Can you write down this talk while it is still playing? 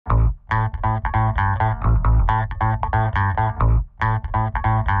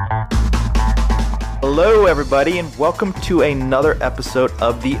Hello, everybody, and welcome to another episode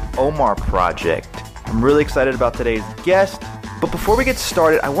of the Omar Project. I'm really excited about today's guest, but before we get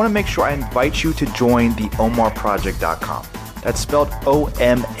started, I want to make sure I invite you to join the omarproject.com. That's spelled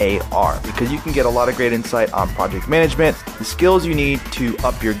O-M-A-R, because you can get a lot of great insight on project management, the skills you need to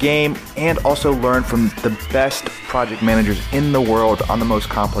up your game, and also learn from the best project managers in the world on the most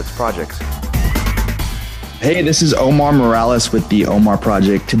complex projects. Hey, this is Omar Morales with the Omar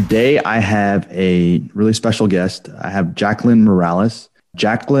Project. Today, I have a really special guest. I have Jacqueline Morales.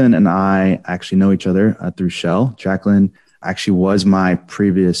 Jacqueline and I actually know each other through Shell. Jacqueline actually was my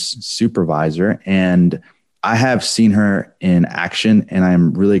previous supervisor, and I have seen her in action, and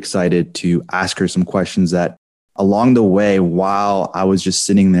I'm really excited to ask her some questions that along the way, while I was just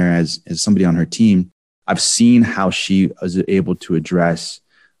sitting there as somebody on her team, I've seen how she was able to address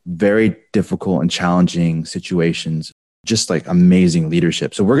very difficult and challenging situations, just like amazing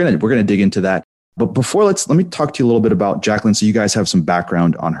leadership. So we're gonna dig into that. But before, let me talk to you a little bit about Jacqueline, so you guys have some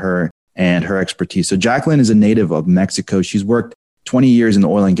background on her and her expertise. So Jacqueline is a native of Mexico. She's worked 20 years in the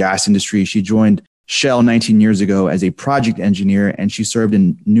oil and gas industry. She joined Shell 19 years ago as a project engineer, and she served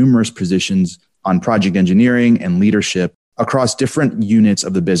in numerous positions on project engineering and leadership across different units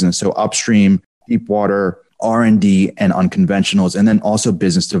of the business. So Upstream, Deepwater, R&D, and Unconventionals, and then also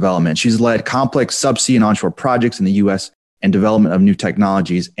business development. She's led complex subsea and onshore projects in the U.S. and development of new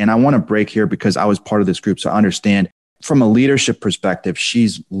technologies. And I want to break here because I was part of this group, so I understand from a leadership perspective,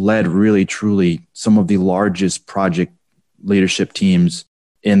 she's led really, truly some of the largest project leadership teams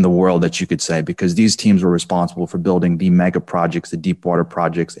in the world that you could say, because these teams were responsible for building the mega projects, the Deepwater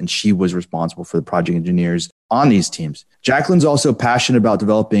projects, and she was responsible for the project engineers on these teams. Jacqueline's also passionate about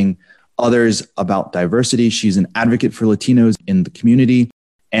developing others about diversity. She's an advocate for Latinos in the community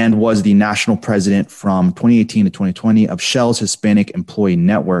and was the national president from 2018 to 2020 of Shell's Hispanic Employee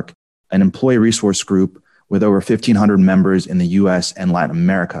Network, an employee resource group with over 1,500 members in the U.S. and Latin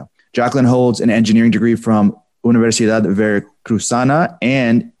America. Jacqueline holds an engineering degree from Universidad Veracruzana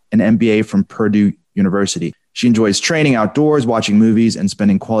and an MBA from Purdue University. She enjoys training outdoors, watching movies, and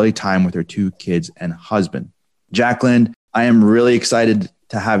spending quality time with her 2 kids and husband. Jacqueline, I am really excited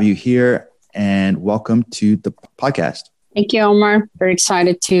to have you here, and welcome to the podcast. Thank you, Omar. Very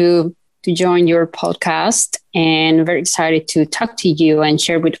excited to join your podcast, and very excited to talk to you and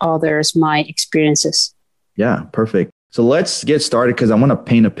share with others my experiences. Yeah, perfect. So let's get started, because I want to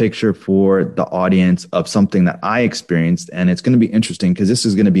paint a picture for the audience of something that I experienced. And it's going to be interesting because this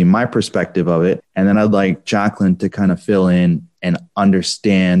is going to be my perspective of it. And then I'd like Jacqueline to kind of fill in and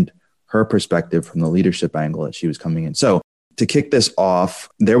understand her perspective from the leadership angle that she was coming in. So to kick this off,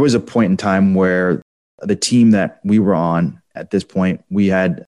 there was a point in time where the team that we were on at this point, we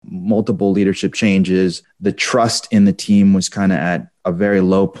had multiple leadership changes. The trust in the team was kind of at a very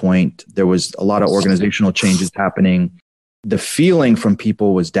low point. There was a lot of organizational changes happening. The feeling from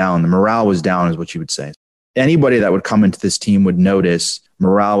people was down. The morale was down, is what you would say. Anybody that would come into this team would notice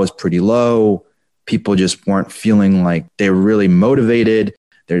morale was pretty low. People just weren't feeling like they were really motivated.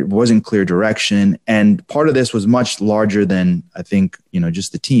 There wasn't clear direction. And part of this was much larger than, I think,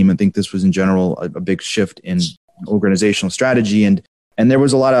 just the team. I think this was in general a big shift in organizational strategy. And there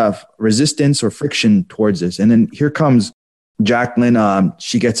was a lot of resistance or friction towards this. And then here comes Jacqueline.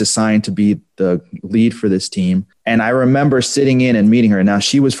 She gets assigned to be the lead for this team. And I remember sitting in and meeting her. Now,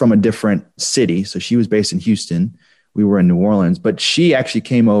 she was from a different city. So she was based in Houston. We were in New Orleans. But she actually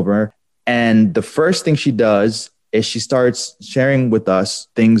came over. And the first thing she does is she starts sharing with us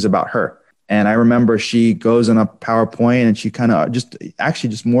things about her. And I remember she goes on a PowerPoint and she kind of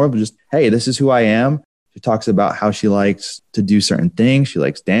just more of just, hey, this is who I am. She talks about how she likes to do certain things. She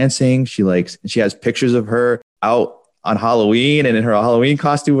likes dancing. She has pictures of her out on Halloween and in her Halloween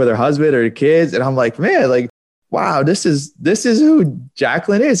costume with her husband or her kids. And I'm like, man, wow, this is who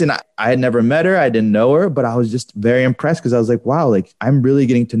Jacqueline is. And I had never met her. I didn't know her, but I was just very impressed because I was like, wow, I'm really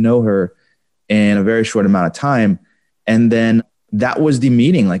getting to know her in a very short amount of time. And then that was the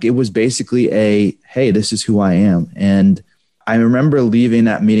meeting. It was basically hey, this is who I am. And I remember leaving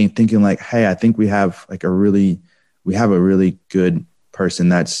that meeting thinking hey, I think we have a really good person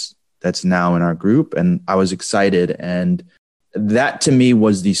that's now in our group. And I was excited. And that to me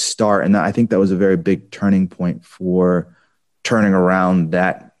was the start. And I think that was a very big turning point for turning around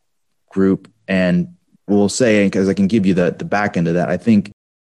that group. And we'll say, because I can give you the back end of that, I think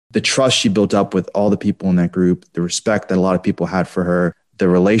the trust she built up with all the people in that group, the respect that a lot of people had for her, the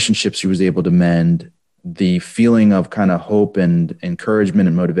relationships she was able to mend, the feeling of kind of hope and encouragement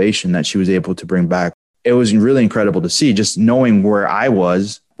and motivation that she was able to bring back. It was really incredible to see, just knowing where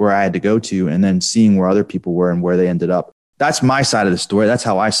where I had to go to, and then seeing where other people were and where they ended up. That's my side of the story. That's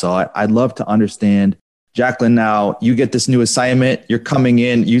how I saw it. I'd love to understand, Jacqueline, now you get this new assignment. You're coming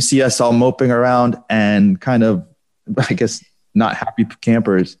in, you see us all moping around and kind of, I guess, not happy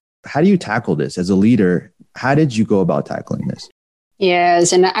campers. How do you tackle this as a leader? How did you go about tackling this?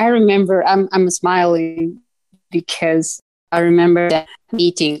 Yes, and I remember I'm smiling because I remember that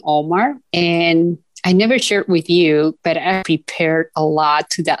meeting Omar, and I never shared with you, but I prepared a lot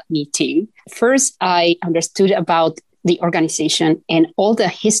to that meeting. First, I understood about the organization and all the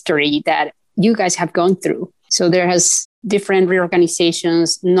history that you guys have gone through. So there has different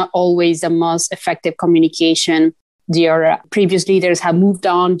reorganizations, not always the most effective communication. Your previous leaders have moved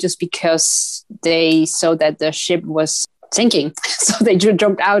on just because they saw that the ship was sinking. So they just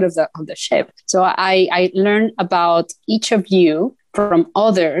jumped out of the ship. So I learned about each of you from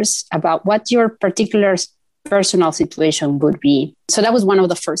others about what your particular personal situation would be. So that was one of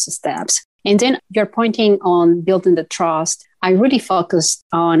the first steps. And then you're pointing on building the trust. I really focused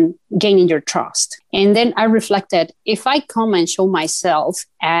on gaining your trust. And then I reflected, if I come and show myself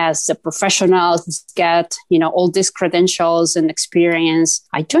as a professional who's got, all these credentials and experience,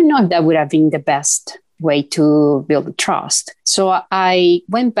 I don't know if that would have been the best way to build the trust. So I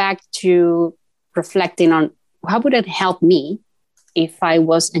went back to reflecting on how would it help me if I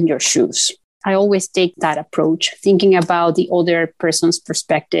was in your shoes. I always take that approach, thinking about the other person's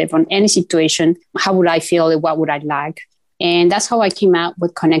perspective on any situation. How would I feel? What would I like? And that's how I came out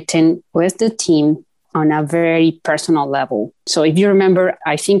with connecting with the team on a very personal level. So if you remember,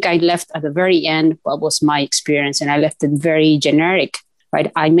 I think I left at the very end what was my experience, and I left it very generic,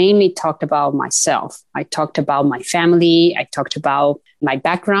 right? I mainly talked about myself. I talked about my family. I talked about my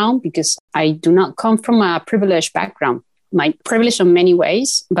background because I do not come from a privileged background. My privilege in many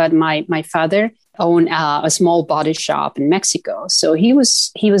ways, but my father owned a small body shop in Mexico. So he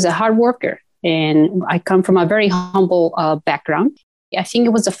was a hard worker, and I come from a very humble background. I think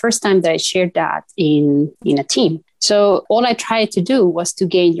it was the first time that I shared that in a team. So all I tried to do was to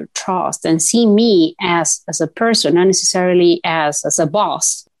gain your trust and see me as a person, not necessarily as a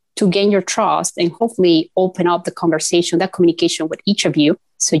boss, to gain your trust and hopefully open up the conversation, that communication with each of you.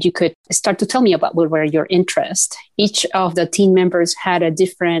 So you could start to tell me about what were your interests. Each of the team members had a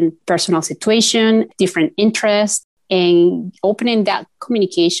different personal situation, different interests, and opening that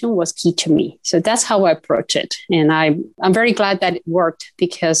communication was key to me. So that's how I approach it. And I'm very glad that it worked,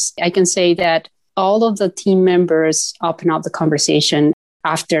 because I can say that all of the team members opened up the conversation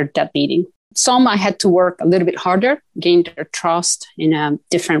after that meeting. Some I had to work a little bit harder, gain their trust in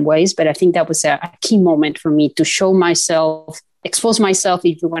different ways. But I think that was a key moment for me to show myself, expose myself,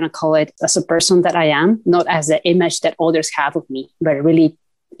 if you want to call it, as a person that I am, not as the image that others have of me, but really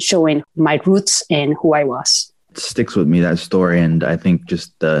showing my roots and who I was. It sticks with me, that story. And I think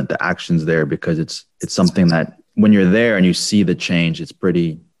just the actions there, because it's something that when you're there and you see the change, it's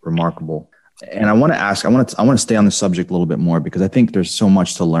pretty remarkable. And I want to ask, I want to stay on the subject a little bit more, because I think there's so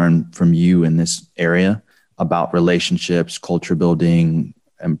much to learn from you in this area about relationships, culture building,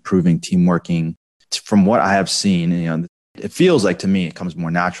 improving team working. From what I have seen, it feels like to me, it comes more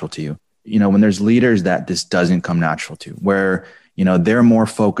natural to you. When there's leaders that this doesn't come natural to, where, they're more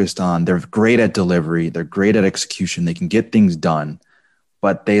focused on, they're great at delivery, they're great at execution, they can get things done,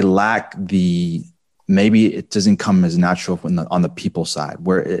 but they lack maybe it doesn't come as natural on the people side,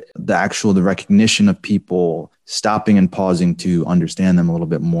 where the recognition of people, stopping and pausing to understand them a little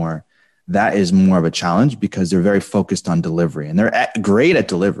bit more. That is more of a challenge, because they're very focused on delivery, and they're great at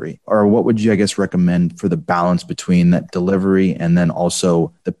delivery. Or what would you, I guess, recommend for the balance between that delivery and then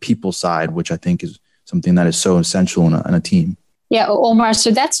also the people side, which I think is something that is so essential in a team? Yeah, Omar.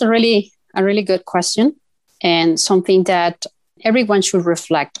 So that's a really good question, and something that everyone should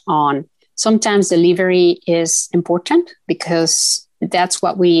reflect on. Sometimes delivery is important because that's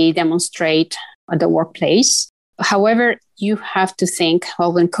what we demonstrate at the workplace. However, you have to think,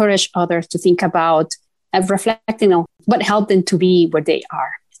 or encourage others to think about reflecting on what helped them to be where they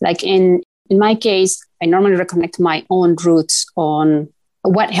are. Like in my case, I normally reconnect my own roots on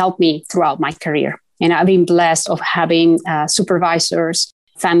what helped me throughout my career. And I've been blessed of having supervisors,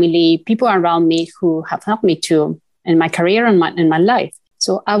 family, people around me who have helped me too in my career and in my life.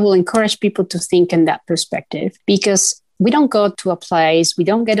 So I will encourage people to think in that perspective, because we don't go to a place, we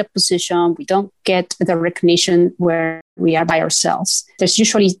don't get a position, we don't get the recognition where we are by ourselves. There's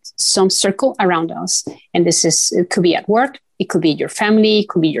usually some circle around us. And it could be at work, it could be your family, it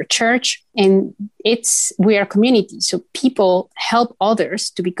could be your church. And we are a community. So people help others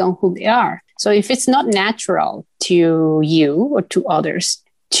to become who they are. So if it's not natural to you or to others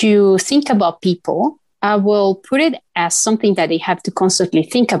to think about people I will put it as something that they have to constantly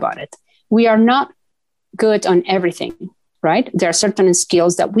think about it. We are not good on everything, right? There are certain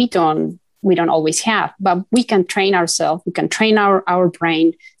skills that we don't always have, but we can train ourselves. We can train our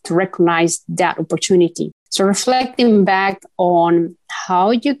brain to recognize that opportunity. So reflecting back on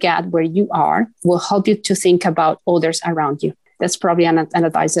how you get where you are will help you to think about others around you. That's probably an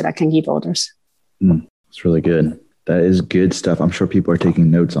advice that I can give others. It's really good. That is good stuff. I'm sure people are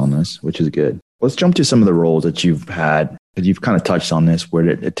taking notes on this, which is good. Let's jump to some of the roles that you've had. You've kind of touched on this, where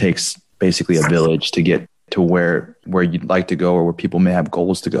it takes basically a village to get to where you'd like to go or where people may have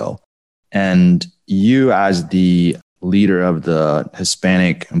goals to go. And you, as the leader of the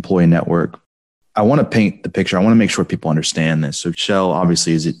Hispanic Employee Network, I want to paint the picture. I want to make sure people understand this. So Shell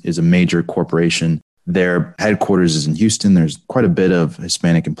obviously is a major corporation. Their headquarters is in Houston. There's quite a bit of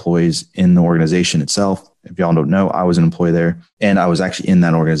Hispanic employees in the organization itself. If y'all don't know, I was an employee there and I was actually in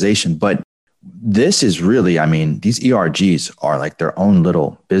that organization. But this is really, these ERGs are like their own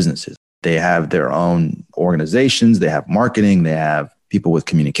little businesses. They have their own organizations. They have marketing. They have people with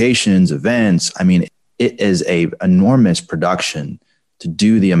communications, events. It is a enormous production to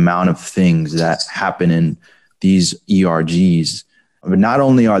do the amount of things that happen in these ERGs. But not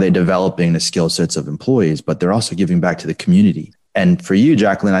only are they developing the skill sets of employees, but they're also giving back to the community. And for you,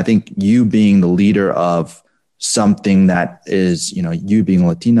 Jacqueline, I think you being the leader of something that is, you being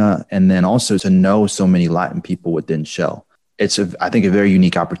Latina, and then also to know so many Latin people within Shell. It's, I think, a very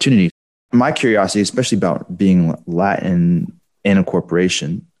unique opportunity. My curiosity, especially about being Latin in a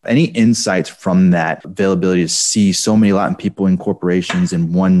corporation, any insights from that availability to see so many Latin people in corporations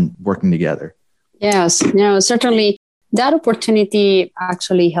and one working together? Yes, certainly that opportunity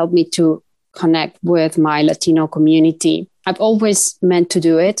actually helped me to connect with my Latino community. I've always meant to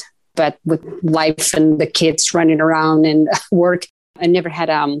do it, but with life and the kids running around and work, I never had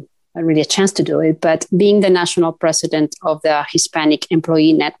really a chance to do it. But being the national president of the Hispanic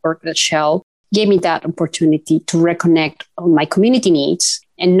Employee Network at Shell gave me that opportunity to reconnect on my community needs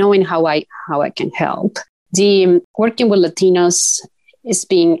and knowing how I can help. The working with Latinos is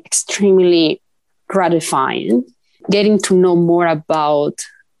being extremely gratifying. Getting to know more about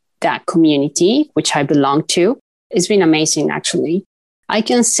that community, which I belong to, it's been amazing, actually. I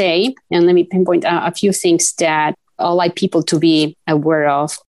can say, and let me pinpoint a few things that I'd like people to be aware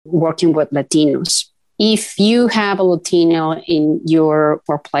of working with Latinos. If you have a Latino in your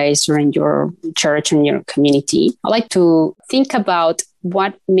workplace or in your church and your community, I like to think about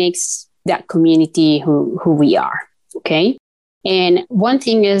what makes that community who we are, okay? And one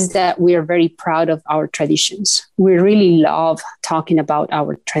thing is that we are very proud of our traditions. We really love talking about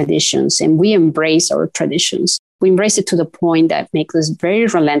our traditions and we embrace our traditions. We embrace it to the point that makes us very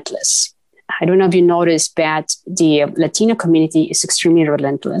relentless. I don't know if you noticed, but the Latino community is extremely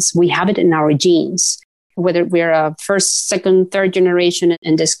relentless. We have it in our genes. Whether we're a first, second, third generation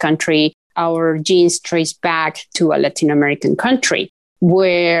in this country, our genes trace back to a Latin American country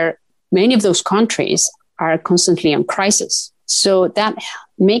where many of those countries are constantly on crisis. So that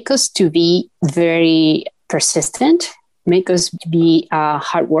make us to be very persistent, make us be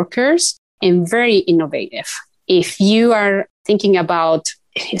hard workers and very innovative. If you are thinking about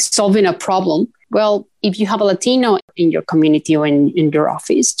solving a problem, well, if you have a Latino in your community or in your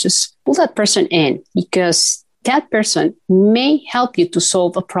office, just pull that person in because that person may help you to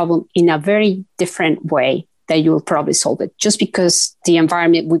solve a problem in a very different way that you will probably solve it just because the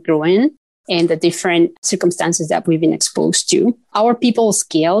environment we grew in and the different circumstances that we've been exposed to. Our people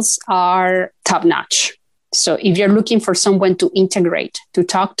skills are top notch. So if you're looking for someone to integrate, to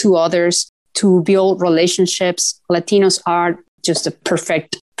talk to others, to build relationships, Latinos are just a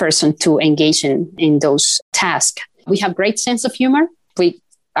perfect person to engage in those tasks. We have great sense of humor. We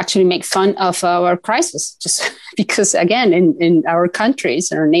actually make fun of our crisis just because, again, in our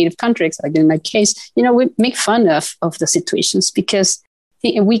countries, in our native countries, like in my case, we make fun of the situations because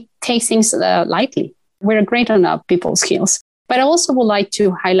we take things lightly. We're great on our people skills. But I also would like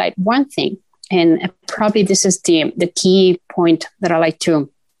to highlight one thing, and probably this is the key point that I like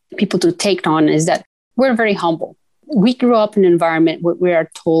people to take on, is that we're very humble. We grew up in an environment where we are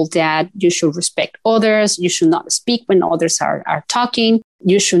told that you should respect others, you should not speak when others are talking,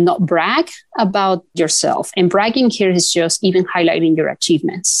 you should not brag about yourself. And bragging here is just even highlighting your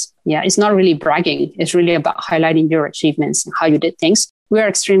achievements. Yeah, it's not really bragging. It's really about highlighting your achievements and how you did things. We are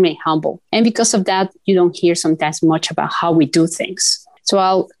extremely humble. And because of that, you don't hear sometimes much about how we do things. So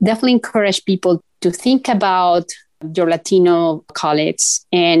I'll definitely encourage people to think about your Latino colleagues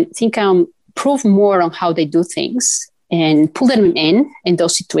and prove more on how they do things and pull them in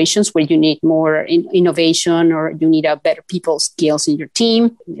those situations where you need more innovation or you need a better people skills in your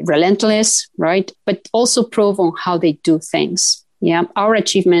team, relentless, right? But also prove on how they do things. Yeah, our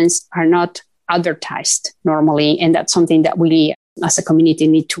achievements are not advertised normally, and that's something that we as a community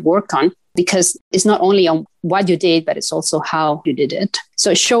need to work on, because it's not only on what you did, but it's also how you did it.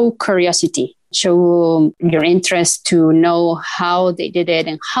 So show curiosity, show your interest to know how they did it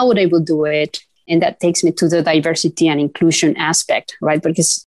and how they will do it. And that takes me to the diversity and inclusion aspect, right?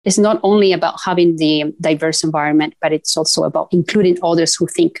 Because it's not only about having the diverse environment, but it's also about including others who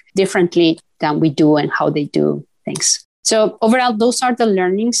think differently than we do and how they do things. So overall, those are the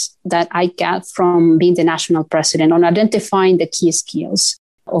learnings that I got from being the national president on identifying the key skills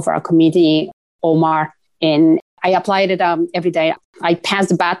of our community, Omar. And I applied it every day. I passed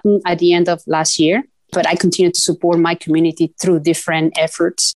the baton at the end of last year, but I continue to support my community through different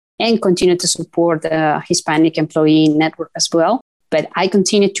efforts and continue to support the Hispanic Employee Network as well. But I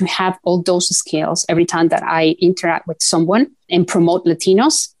continue to have all those skills every time that I interact with someone and promote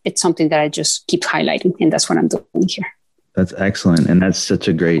Latinos. It's something that I just keep highlighting, and that's what I'm doing here. That's excellent. And that's such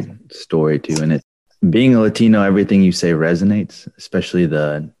a great story too. And being a Latino, everything you say resonates, especially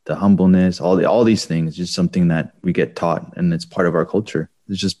the humbleness, all these things, just something that we get taught, and it's part of our culture.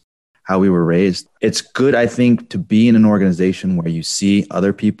 It's just how we were raised. It's good, I think, to be in an organization where you see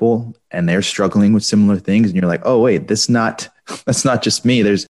other people and they're struggling with similar things. And you're like, oh, wait, that's not just me.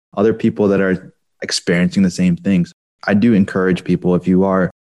 There's other people that are experiencing the same things. I do encourage people, if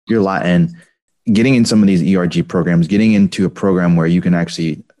you're Latin, getting in some of these ERG programs, getting into a program where you can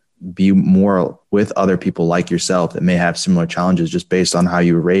actually be more with other people like yourself that may have similar challenges just based on how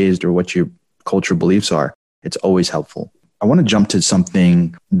you were raised or what your cultural beliefs are. It's always helpful. I want to jump to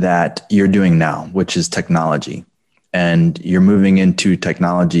something that you're doing now, which is technology. And you're moving into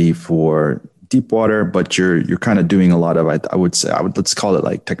technology for Deepwater, but you're kind of doing a lot of, let's call it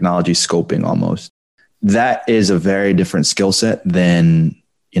like technology scoping almost. That is a very different skill set than,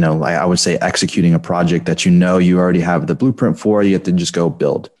 I would say executing a project that you already have the blueprint for, you have to just go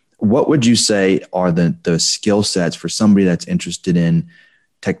build. What would you say are the skill sets for somebody that's interested in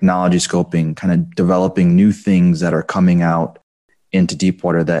technology scoping, kind of developing new things that are coming out into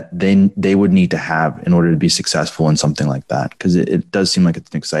Deepwater that they would need to have in order to be successful in something like that? Because it does seem like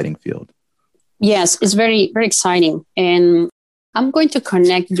it's an exciting field. Yes, it's very, very exciting. And I'm going to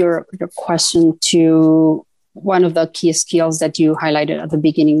connect your question to one of the key skills that you highlighted at the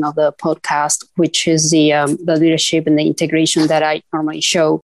beginning of the podcast, which is the leadership and the integration that I normally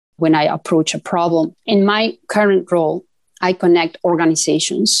show when I approach a problem. In my current role, I connect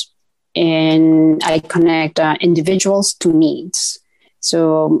organizations and I connect individuals to needs.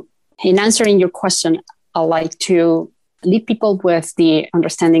 So in answering your question, I like to leave people with the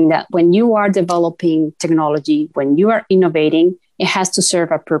understanding that when you are developing technology, when you are innovating, it has to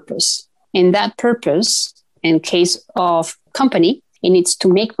serve a purpose. And that purpose, in case of company, it needs to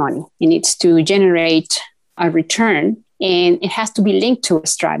make money. It needs to generate a return, and it has to be linked to a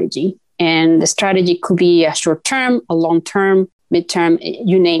strategy. And the strategy could be a short-term, a long-term, mid-term,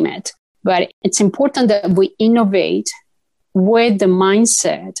 you name it. But it's important that we innovate with the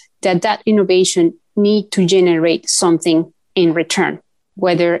mindset that innovation need to generate something in return,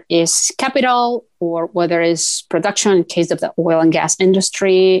 whether it's capital or whether it's production in case of the oil and gas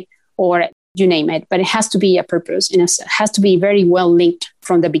industry, or you name it. But it has to be a purpose, and it has to be very well linked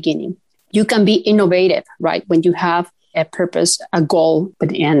from the beginning. You can be innovative, right, when you have a purpose, a goal at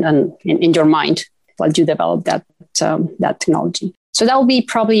the end, and in your mind while you develop that technology. So that will be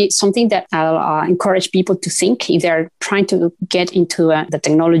probably something that I'll encourage people to think if they're trying to get into the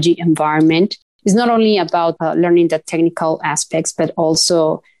technology environment. It's not only about learning the technical aspects, but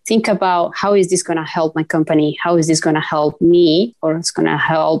also think about how is this going to help my company? How is this going to help me, or it's going to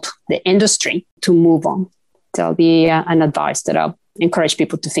help the industry to move on? That'll be an advice that I'll encourage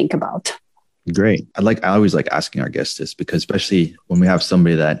people to think about. Great. I always like asking our guests this, because especially when we have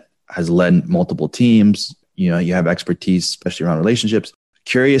somebody that has led multiple teams, you have expertise, especially around relationships.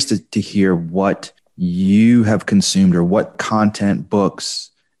 Curious to hear what you have consumed, or what content, books,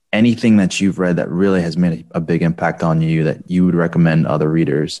 anything that you've read that really has made a big impact on you that you would recommend other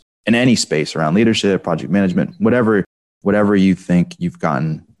readers in any space around leadership, project management, whatever you think you've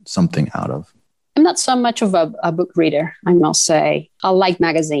gotten something out of. I'm not so much of a book reader, I must say. I like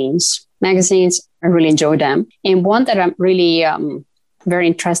magazines. Magazines, I really enjoy them. And one that I'm really very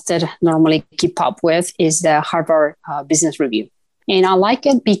interested, normally keep up with, is the Harvard Business Review. And I like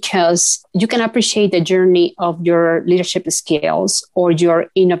it because you can appreciate the journey of your leadership skills or your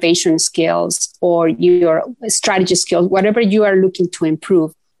innovation skills or your strategy skills, whatever you are looking to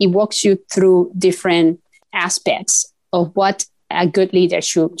improve. It walks you through different aspects of what a good leader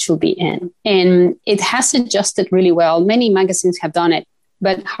should be in. And it has adjusted really well. Many magazines have done it,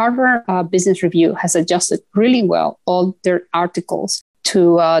 but Harvard Business Review has adjusted really well all their articles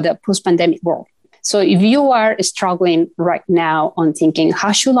to the post-pandemic world. So if you are struggling right now on thinking,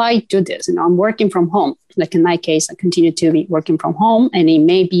 how should I do this? I'm working from home. Like in my case, I continue to be working from home, and it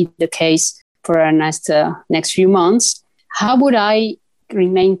may be the case for the next few months. How would I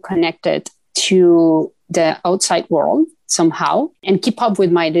remain connected to the outside world somehow and keep up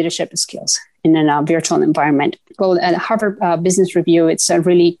with my leadership skills in a virtual environment? Well, at Harvard Business Review, it's a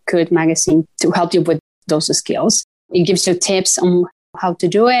really good magazine to help you with those skills. It gives you tips on how to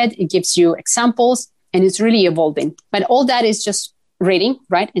do it. It gives you examples, and it's really evolving. But all that is just reading,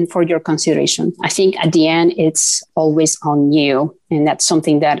 right? And for your consideration. I think at the end, it's always on you. And that's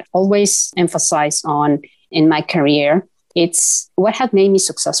something that I always emphasize on in my career. It's what has made me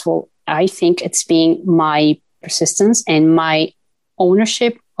successful. I think it's being my persistence and my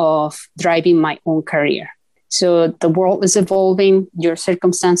ownership of driving my own career. So the world is evolving, your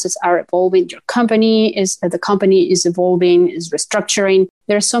circumstances are evolving, the company is evolving, is restructuring.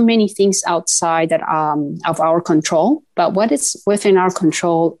 There are so many things outside that of our control, but what is within our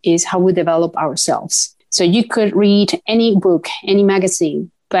control is how we develop ourselves. So you could read any book, any magazine,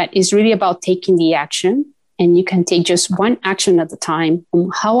 but it's really about taking the action. And you can take just one action at a time.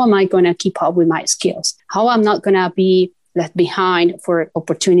 How am I going to keep up with my skills? How I'm not going to be left behind for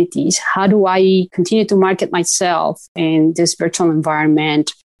opportunities? How do I continue to market myself in this virtual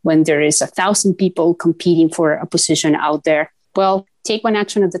environment when there is 1,000 people competing for a position out there? Well, take one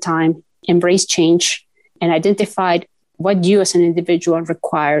action at a time, embrace change, and identify what you as an individual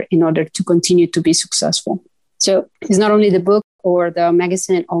require in order to continue to be successful. So it's not only the book or the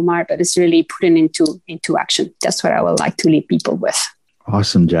magazine, Omar, but it's really putting into action. That's what I would like to leave people with.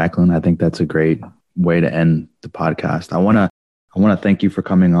 Awesome, Jacqueline. I think that's a great way to end the podcast. I want to thank you for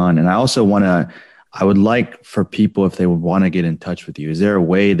coming on. And I would like for people, if they would want to get in touch with you, is there a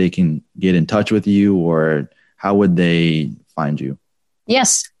way they can get in touch with you, or how would they find you?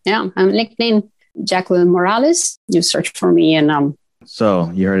 Yes. Yeah. I'm LinkedIn, Jacqueline Morales. You search for me and So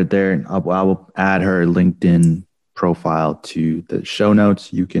you heard it there. I will add her LinkedIn profile to the show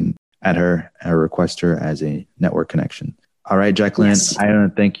notes. You can add her or request her as a network connection. All right, Jacqueline, yes. I want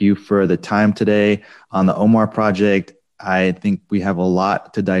to thank you for the time today on the Omar Project. I think we have a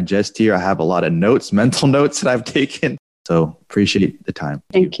lot to digest here. I have a lot of notes, mental notes that I've taken. So appreciate the time.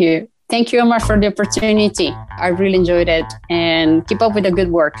 Thank you. Thank you, Omar, for the opportunity. I really enjoyed it, and keep up with the good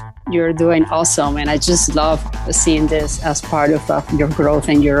work. You're doing awesome. And I just love seeing this as part of your growth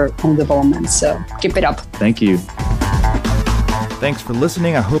and your own development. So keep it up. Thank you. Thanks for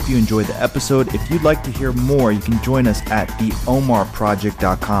listening. I hope you enjoyed the episode. If you'd like to hear more, you can join us at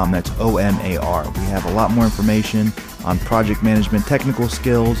theomarproject.com. That's OMAR. We have a lot more information on project management, technical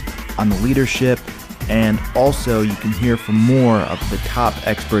skills, on the leadership, and also you can hear from more of the top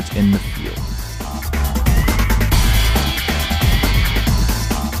experts in the field.